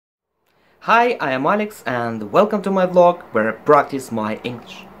Hi, I am Alex and welcome to my vlog where I practice my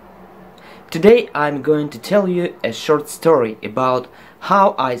English. Today I'm going to tell you a short story about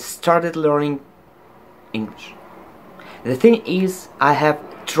how I started learning English. The thing is, I have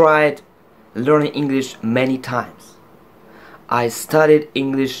tried learning English many times. I studied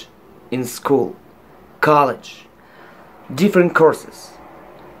English in school, college, different courses,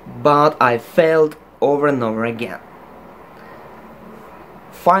 but I failed over and over again.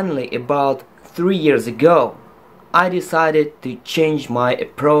 Finally, about 3 years ago, I decided to change my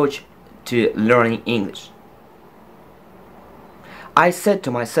approach to learning English. I said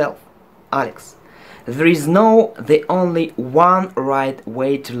to myself, Alex, there is the only one right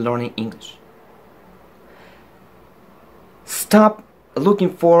way to learning English. Stop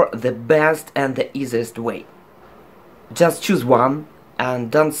looking for the best and the easiest way. Just choose one and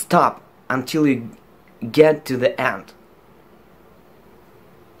don't stop until you get to the end.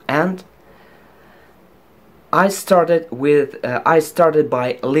 And I started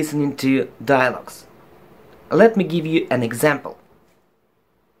by listening to dialogues. Let me give you an example.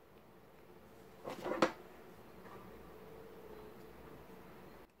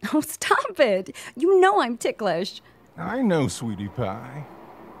 Oh, stop it! You know I'm ticklish. I know, sweetie pie.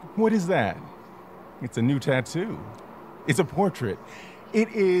 What is that? It's a new tattoo. It's a portrait. It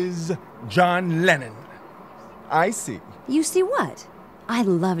is John Lennon. I see. You see what? I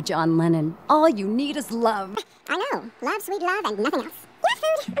love John Lennon. All you need is love. I know. Love, sweet love, and nothing else. You have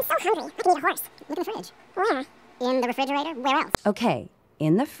food? I'm so hungry. I can eat a horse. Look in the fridge. Where? In the refrigerator? Where else? Okay,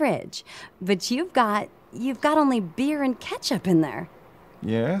 in the fridge. But you've got only beer and ketchup in there.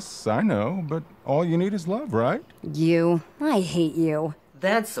 Yes, I know, but all you need is love, right? I hate you.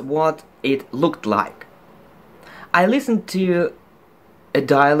 That's what it looked like. I listened to a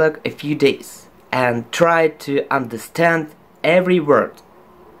dialogue a few days and tried to understand every word.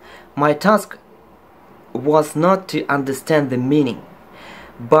 My task was not to understand the meaning,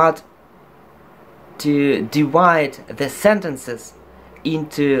 but to divide the sentences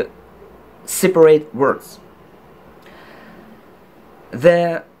into separate words.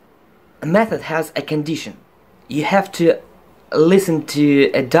 The method has a condition. You have to listen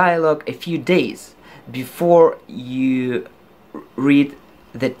to a dialogue a few days before you read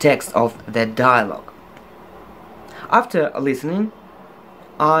the text of the dialogue. After listening,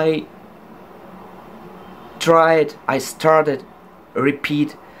 I started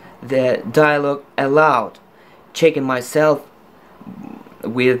repeat the dialogue aloud, checking myself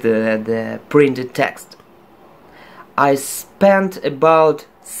with the printed text. I spent about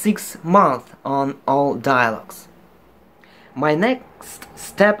 6 months on all dialogues. My next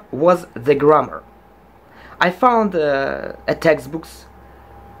step was the grammar. I found a textbooks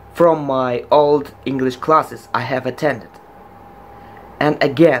from my old English classes I have attended. And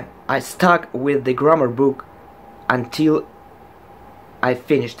again, I stuck with the grammar book until I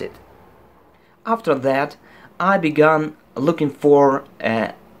finished it. After that, I began looking for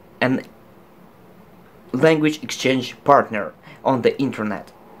an language exchange partner on the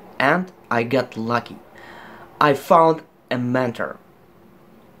internet, and I got lucky. I found a mentor.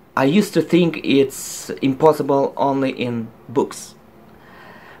 I used to think it's impossible only in books.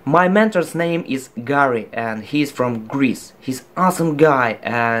 My mentor's name is Gary and he's from Greece. He's an awesome guy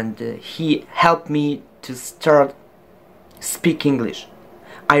and he helped me to start speak English.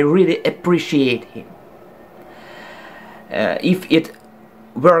 I really appreciate him. If it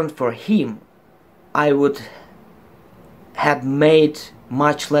weren't for him, I would have made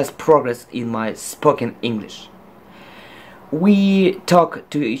much less progress in my spoken English. We talk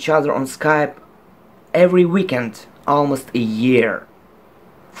to each other on Skype every weekend, almost a year.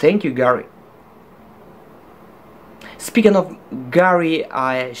 Thank you, Gary. Speaking of Gary,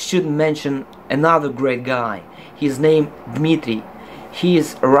 I should mention another great guy. His name Dmitry. He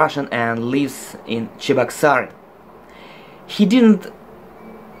is Russian and lives in Cheboksary. He didn't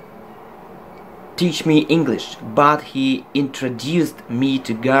teach me English, but he introduced me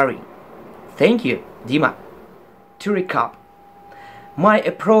to Gary. Thank you, Dima. To recap, my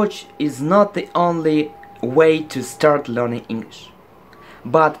approach is not the only way to start learning English,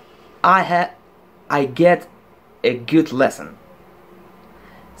 but I get a good lesson.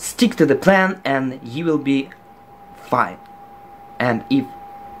 Stick to the plan and you will be fine. And if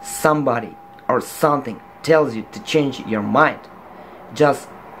somebody or something tells you to change your mind, just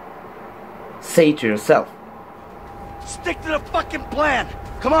say to yourself, stick to the fucking plan!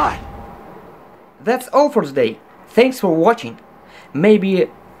 Come on! That's all for today. Thanks for watching. Maybe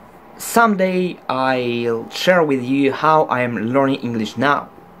someday I'll share with you how I am learning English now.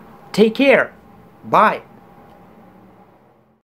 Take care. Bye.